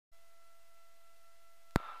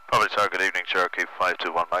Sir, good evening, Cherokee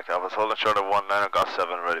 521 Mike Alpha. Holding short of 19er, got 7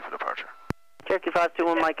 ready for departure. Cherokee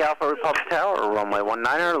 521 Mike Alpha, Republic Tower, runway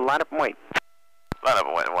 19er, line up and wait. Line up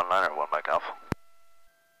and wait, 19er, 1 Mike Alpha.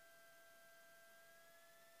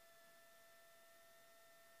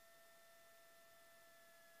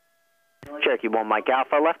 Cherokee 1 Mike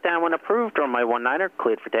Alpha, left downwind approved, runway 19er,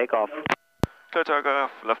 cleared for takeoff. Clear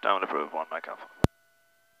takeoff, left downwind approved, 1 Mike Alpha.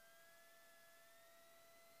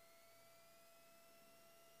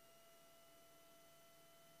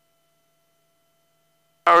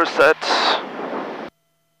 Power set.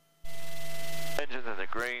 Engines in the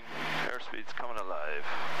green, airspeed's coming alive.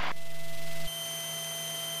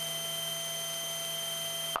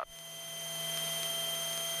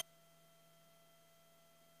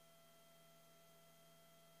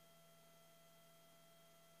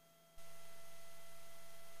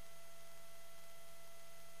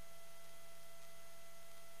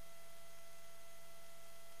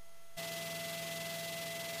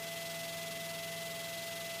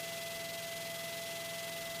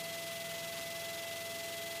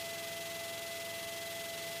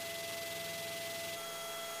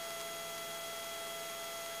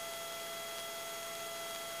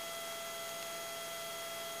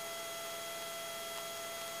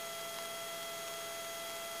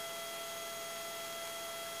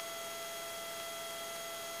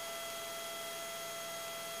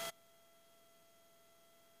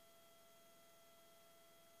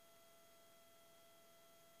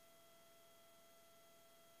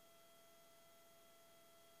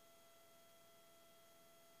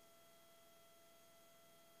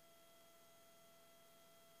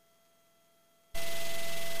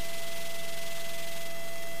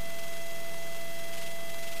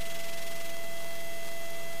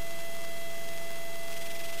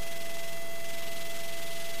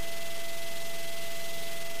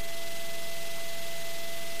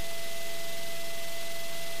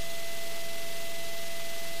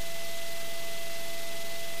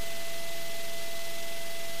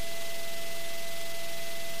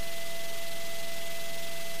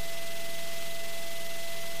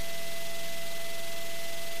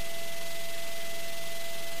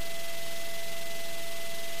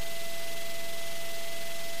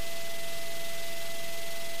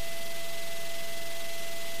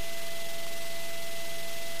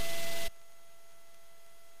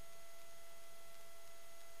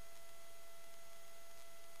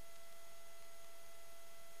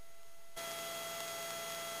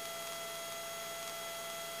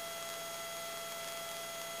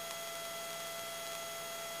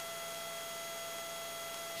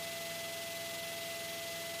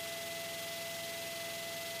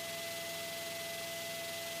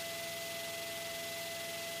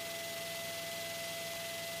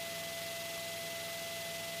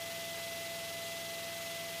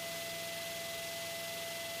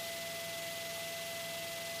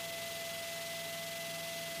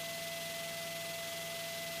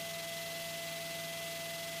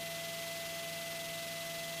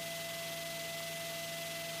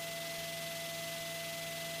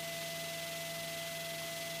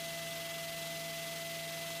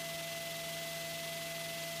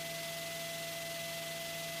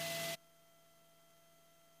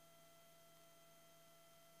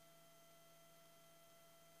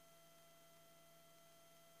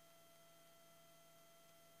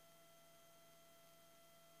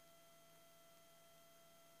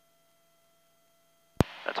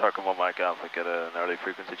 That's Harkin 1 Mike Alpha, get an early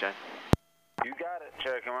frequency change. You got it,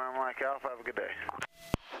 Cherokee 1 Mike Alpha, have a good day.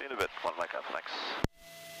 See you in a bit, 1 Mike Alpha, thanks.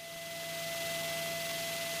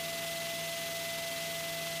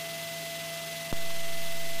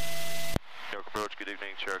 New York approach, good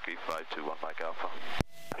evening, Cherokee 521 Mike Alpha.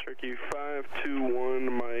 Cherokee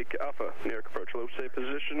 521 Mike Alpha, New York approach, low say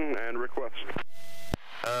position and request.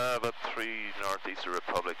 About 3 northeast of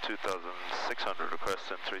Republic, 2,600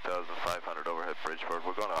 requests and 3,500 overhead Bridgeport.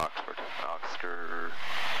 We're going to Oxford. Oscar,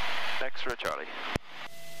 next for Charlie.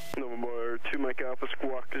 November 2 Mike Alpha,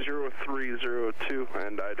 squawk 0302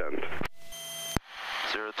 and ident.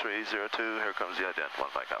 0302, here comes the ident,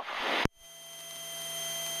 1 Mike Alpha.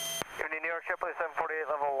 Evening, New York, JetBlue 748,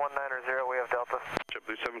 level 190, we have Delta.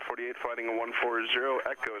 JetBlue 748, fighting a 140,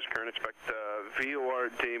 echoes, current expect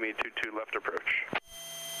VOR DME 22 left approach.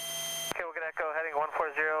 Okay, we'll get echo heading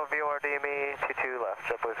 140, VOR DME 22 left,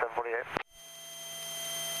 JetBlue 748.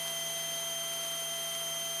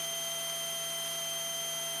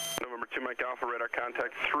 November 2 Mike Alpha, radar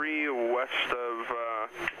contact 3 west of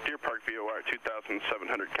Deer Park VOR 2700.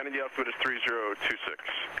 Kennedy altitude is 3026.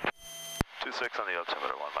 26 on the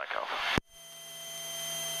altimeter, 1 Mike Alpha.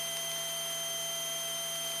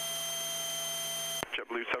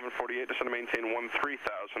 JetBlue 748, descend to maintain 13,000,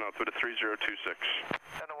 altitude at 3026.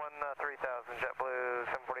 Descend to 13,000, JetBlue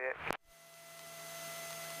 748.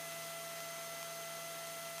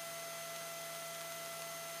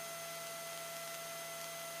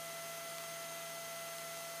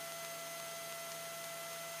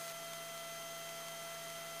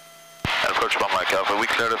 Approach 1 Mike Alpha, we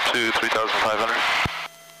cleared up to 3,500.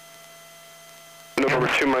 November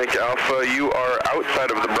 2 Mike Alpha, you are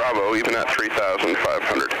outside of the Bravo, even at 3,500.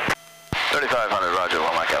 3,500, roger,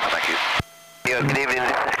 1 Mike Alpha, thank you. Yeah, good evening,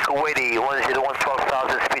 this is Kuwaiti 101,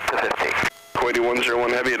 12,000, speed 250. Kuwaiti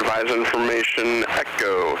 101 Heavy, advise information,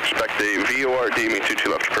 Echo, expect a VOR DME 22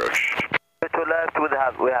 left approach. To left,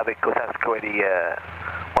 we have a contact Kuwaiti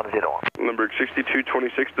 101. Number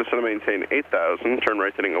 6226, descend to maintain 8,000, turn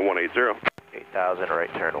right heading a 180. 8,000,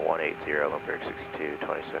 right turn 180, Lumberg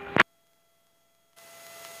 6226.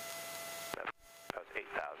 That was 8,000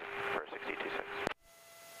 for 6226.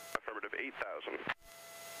 Affirmative, 8,000.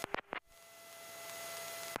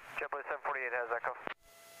 JetBlue 748 has echo.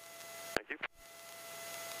 Thank you.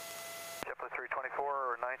 JetBlue 324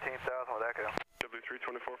 or 19,000 with echo. JetBlue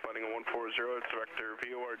 324, flighting a 140, it's vector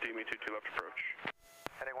VOR DME 22 left approach.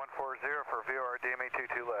 Heading 140 for VOR DME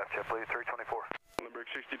 22 left, JetBlue 324. Number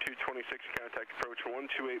 6226, contact approach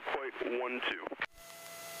 128.12.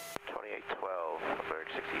 2812, Lumberg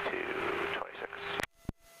 6226.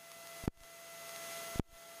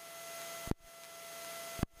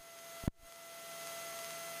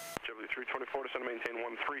 JetBlue 324, descend to maintain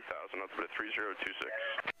 13,000, altitude at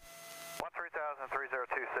 3026. 13,000,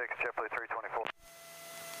 3026, JetBlue 324.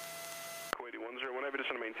 Kuwaiti 101 Heavy,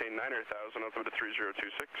 descend to maintain 9,000, altitude at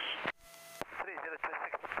 3026.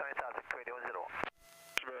 3026, 9,000, Kuwaiti 101.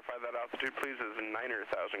 Just verify that altitude, please, is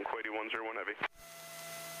 9,000, Kuwaiti 101 Heavy.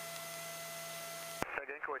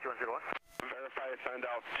 Again, Kuwaiti 101. Verify assigned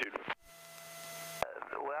altitude.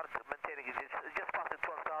 We are maintaining it, just passing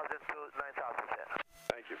 12,000 to 9,000, sir.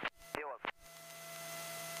 Thank you. You're welcome.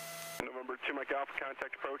 November 2 Mike Alpha,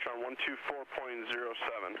 contact approach on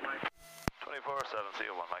 124.07. 24-7, see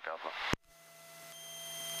you 1 Mike Alpha.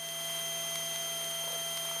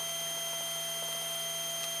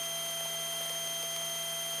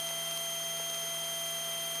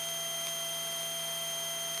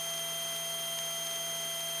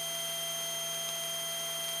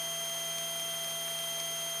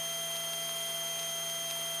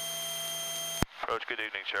 Approach, good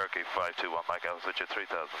evening, Cherokee 521 Mike Alpha, switch at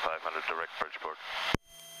 3,500, direct Bridgeport.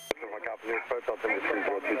 Mike Alpha, near approach, altimeter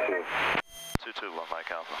 3022. 221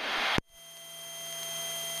 Mike Alpha.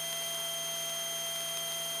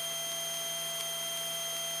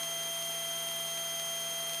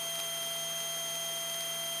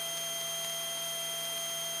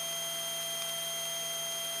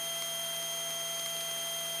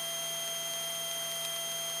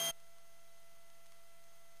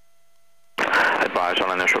 Advise on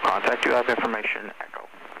initial contact, you have information, Echo.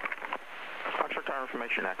 Structure time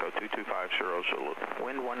information, Echo 2250 Zulu.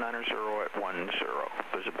 Wind 190 at 10.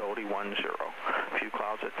 Visibility 10. Few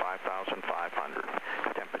clouds at 5,500.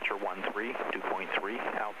 Temperature 13,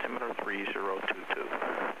 2.3. Altimeter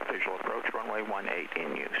 3022. Visual approach runway 18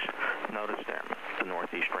 in use. Notice there, the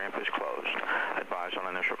northeast ramp is closed. Advise on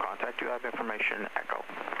initial contact, you have information, Echo.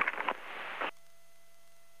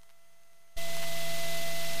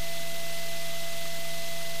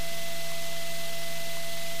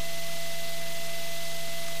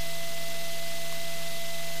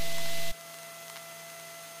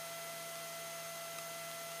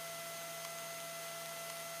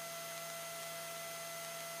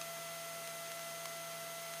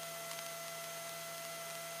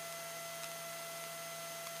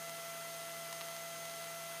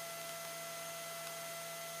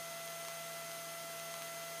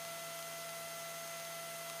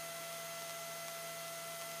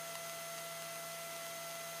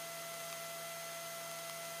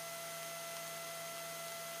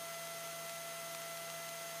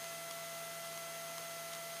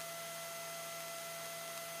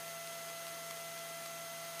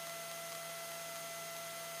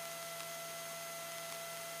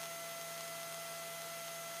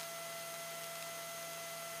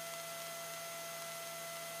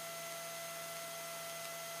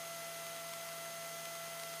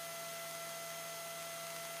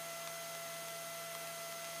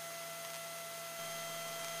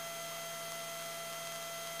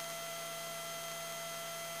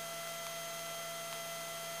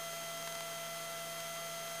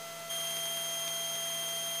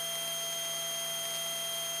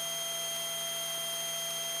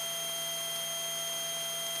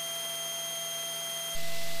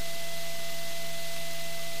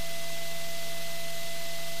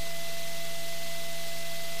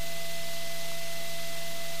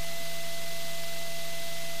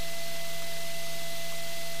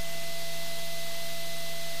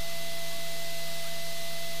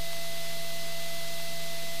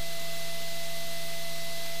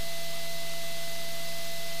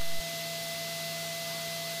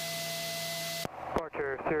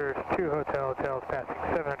 112 Hotel, Hotel passing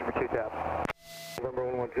 700 for 2,000. November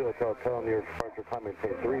 112 Hotel, Hotel, near departure climbing to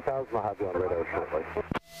 3,000. I'll have you on radar shortly.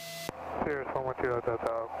 Sirius 112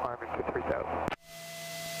 Hotel, climbing to 3,000.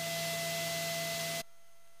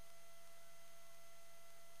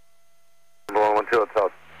 Number 112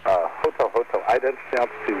 Hotel, Hotel, identity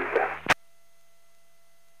altitude.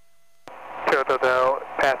 Hotel,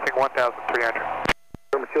 passing 1,300.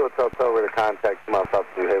 Number 2 Hotel, radar contact, miles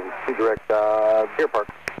altitude, Haven, Sea direct, Deer Park.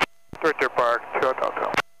 Deer Park, 2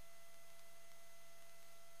 Hotel.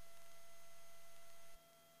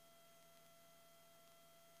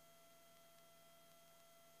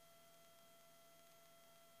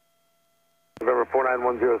 November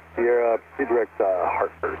 4910 Sierra, Sea direct,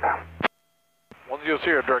 Hartford. 10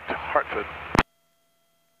 Sierra, direct to Hartford.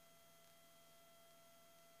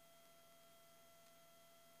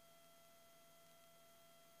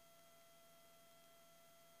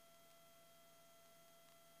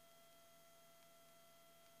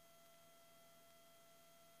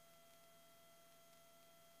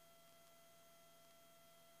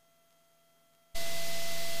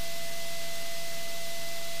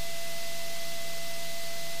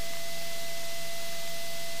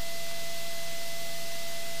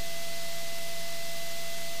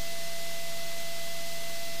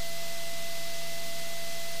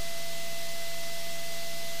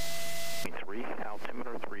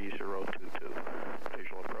 Altimeter 3022.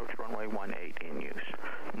 Visual approach runway 18 in use.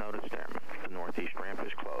 Notice airman, the northeast ramp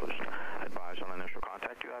is closed. Advise on initial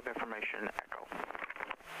contact you have information Echo.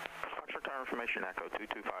 Structure tower information Echo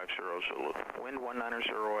 2250 Zulu. Wind 190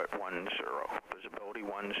 at 10. Visibility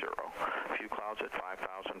 10. Few clouds at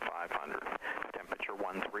 5,500. Temperature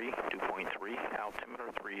 13, 2.3.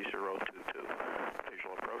 Altimeter 3022.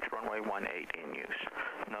 Visual approach runway 18 in use.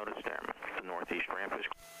 Notice airman, the northeast ramp is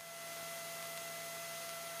closed.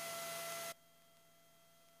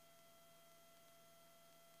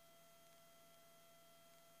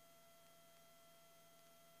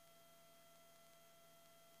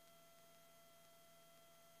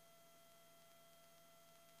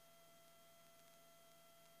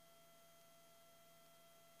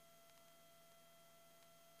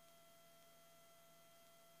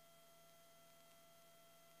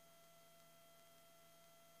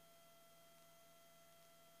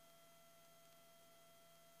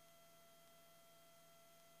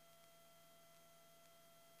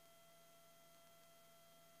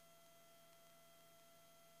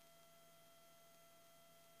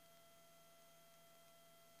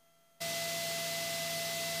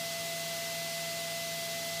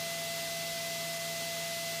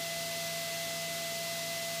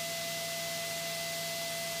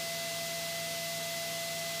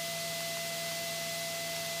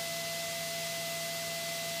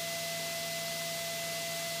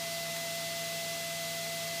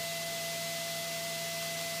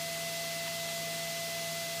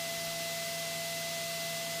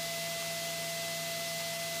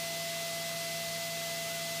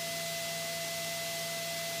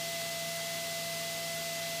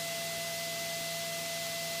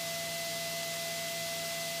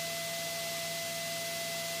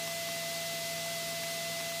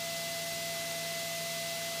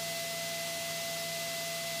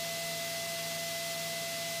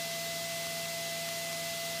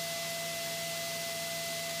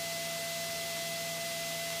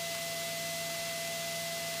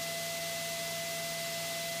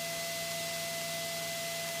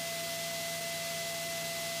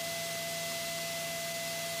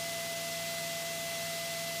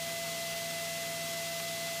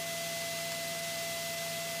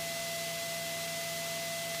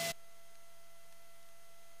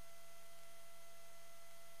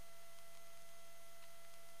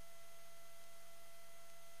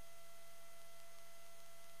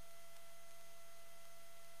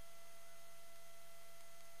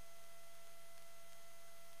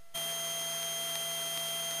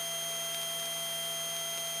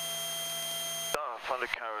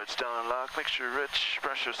 Undercarriage down and lock, mixture rich,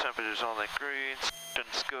 pressure temperatures on the green,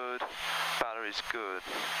 engine's good, battery's good,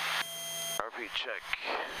 RP check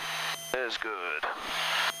is good,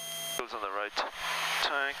 goes on the right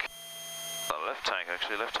tank, left tank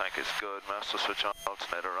actually, left tank is good, master switch on,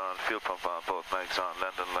 alternator on, fuel pump on, both mags on,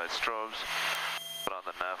 landing light strobes, put on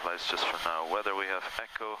the nav lights just for now. Weather we have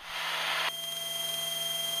Echo,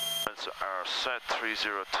 are set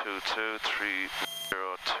 3022,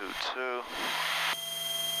 3022.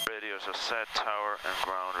 Radios are set, tower and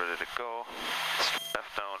ground ready to go.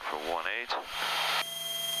 Left down for 18.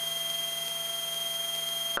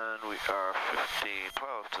 And we are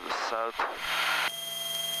 1512 to the south.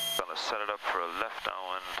 Gonna set it up for a left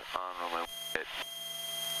downwind on runway 18.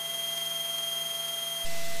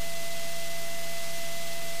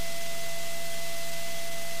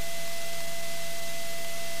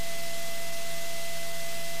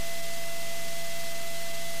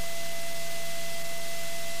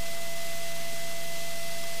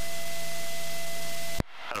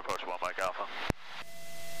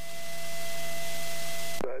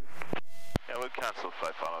 cancel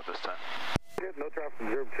flight follow this time. Yep, no traffic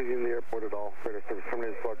observed to you in the airport at all. Radar service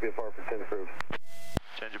terminated, squawk VFR for 10 approved.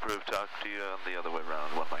 Change approved, talk to you on the other way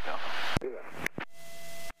around, 1 Mike Alpha. Do that.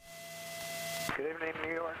 Good evening,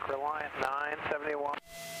 New York, Reliant 971.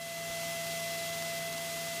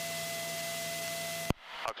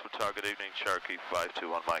 Oxford target evening, Cherokee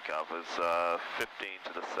 521 Mike Alpha is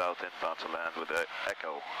 15 to the south inbound to land with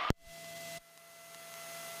Echo.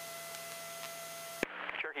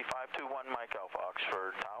 Cherokee 521 Mike Alpha,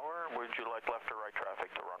 Oxford Tower. Would you like left or right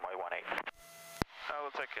traffic to runway 18? I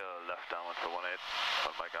will take a left downwind for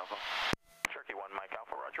 18, 1 Mike Alpha. Cherokee 1 Mike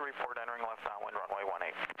Alpha, roger, report entering left downwind, runway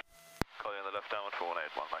 18. Call you on the left downwind for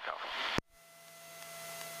 18, 1 Mike Alpha.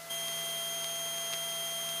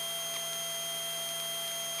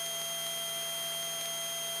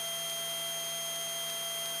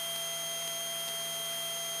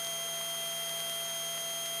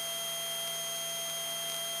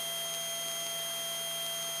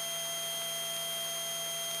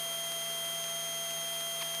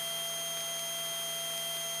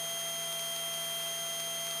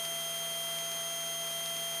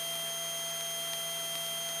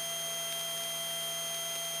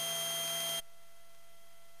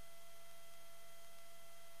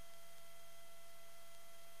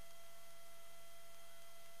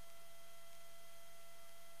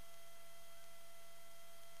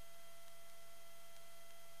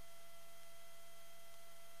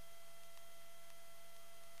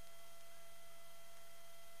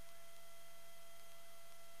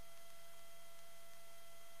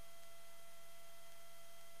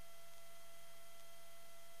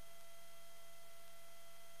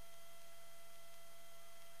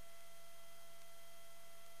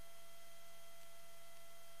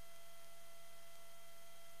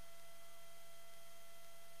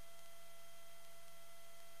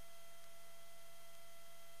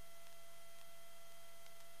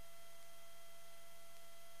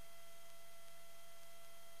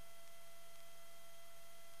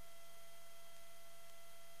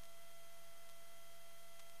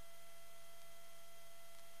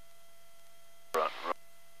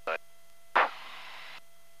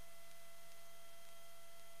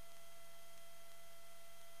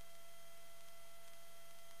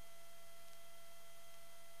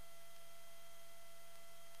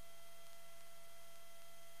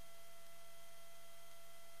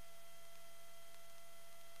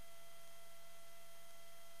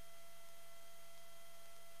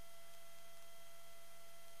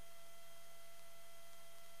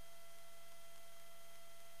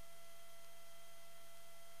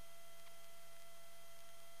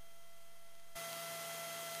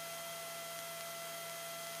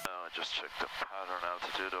 Just check the pattern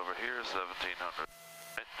altitude over here, 1700.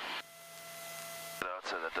 Right.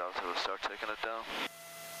 Outside the delta, we'll start taking it down.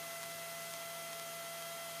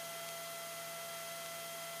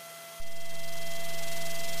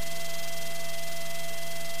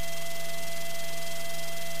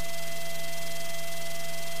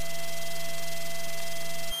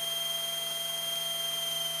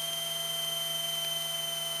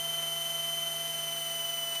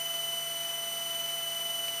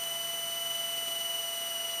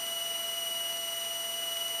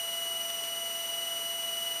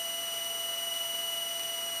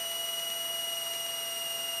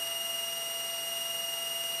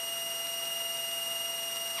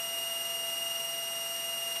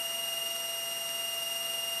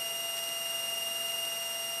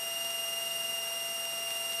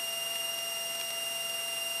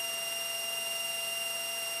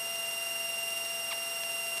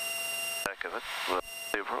 Heck of it, we'll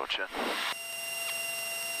be approaching.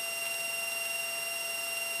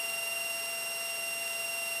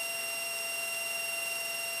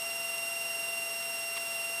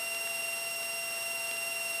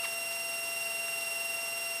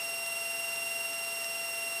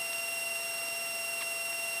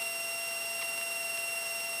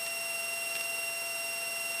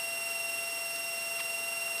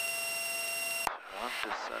 I'm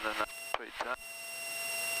descending that straight down.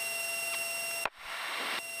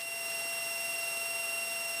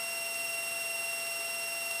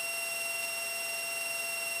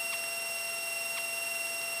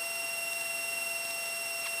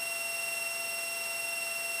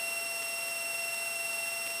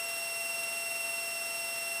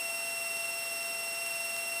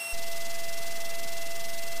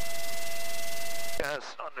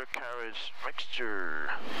 Gas undercarriage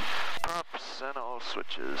mixture, props and all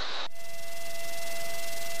switches.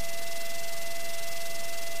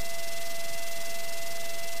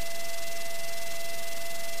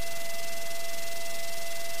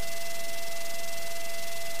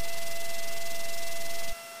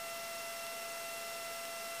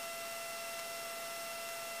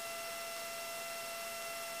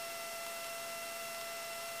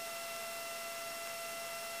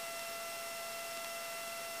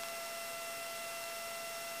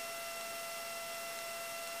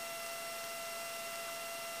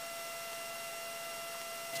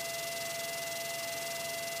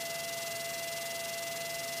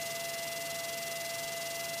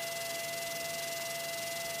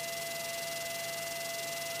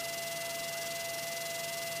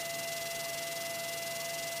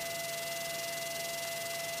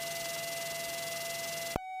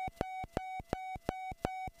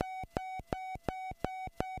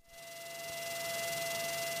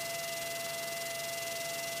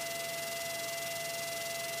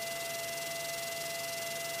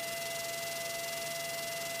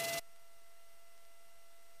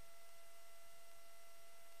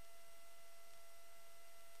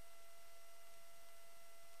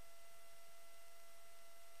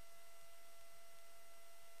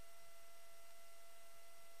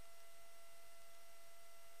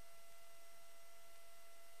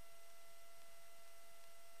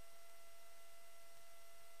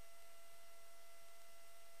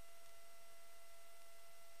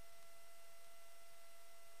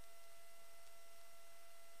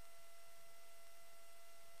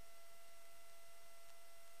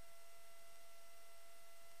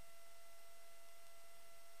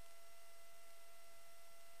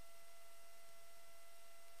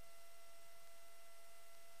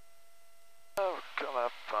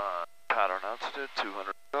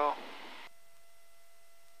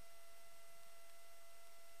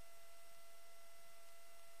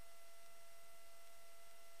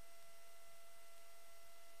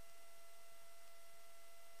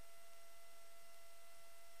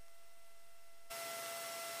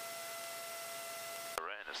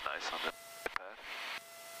 is nice on the pad.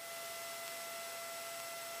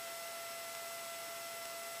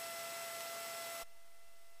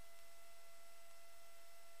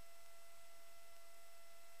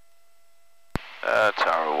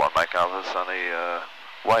 Tower 1 Mike Alpha's on a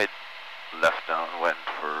wide left downwind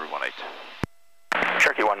for 18.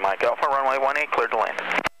 Cherokee 1 Mike Alpha, runway 18, cleared to land.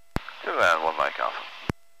 Clear to land 1 Mike Alpha.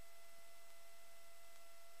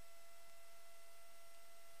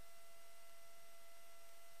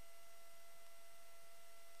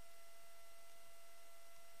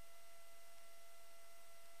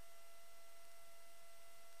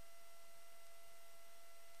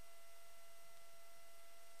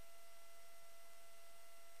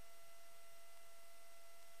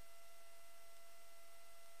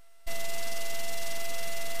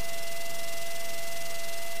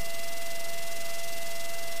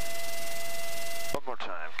 One more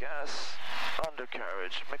time, gas,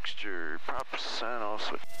 undercarriage, mixture, props, and all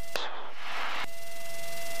switches.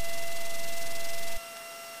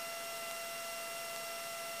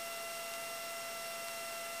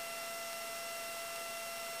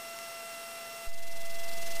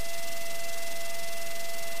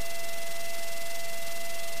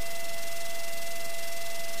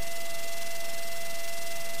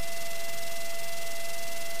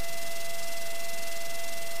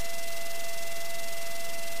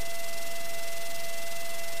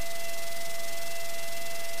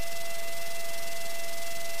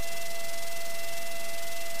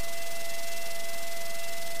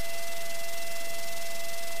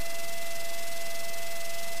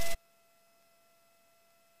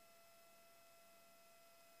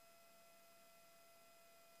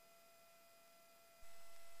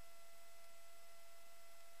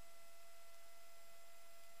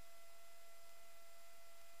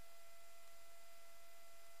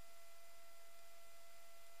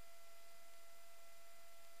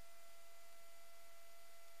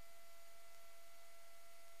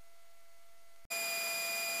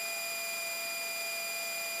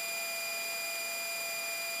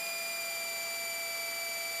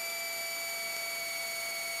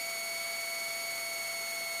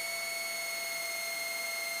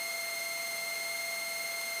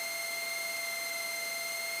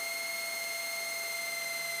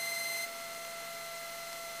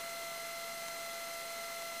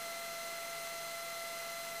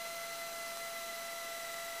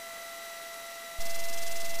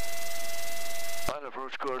 Final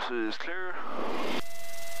approach course is clear.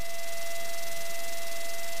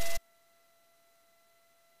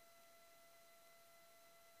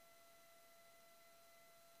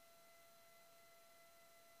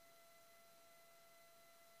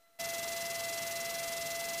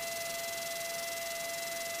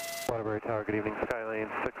 Waterbury Tower, good evening. Skylane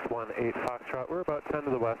 618 Foxtrot. We're about 10 to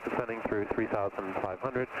the west, descending through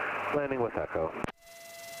 3,500, landing with Echo.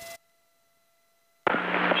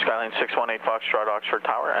 Skylane 618 Foxtrot, Oxford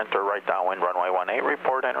Tower, enter right downwind, runway 18,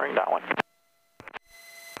 report entering downwind.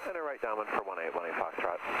 Enter right downwind for 1818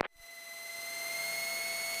 Foxtrot.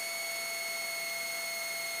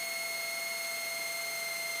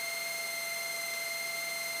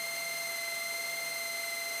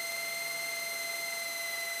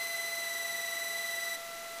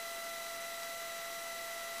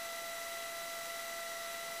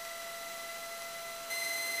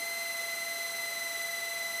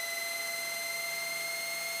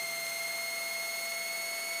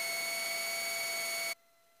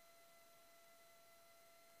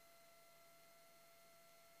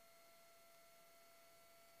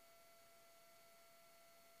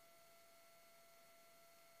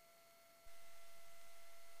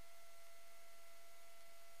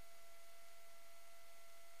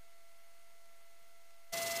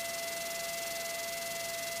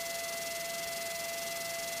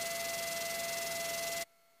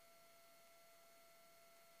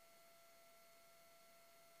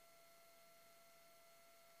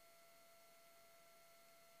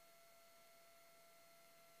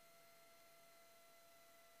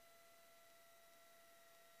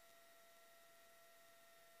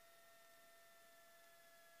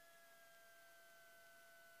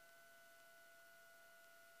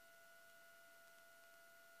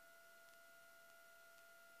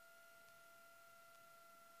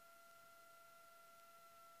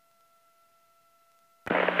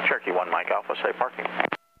 Cherokee 1 Mike Alpha, say parking.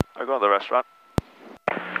 I go to the restaurant.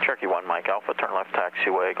 Cherokee 1 Mike Alpha, turn left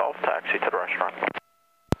taxiway, golf taxi to the restaurant.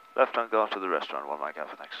 Left on golf to the restaurant, 1 Mike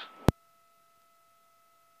Alpha, thanks.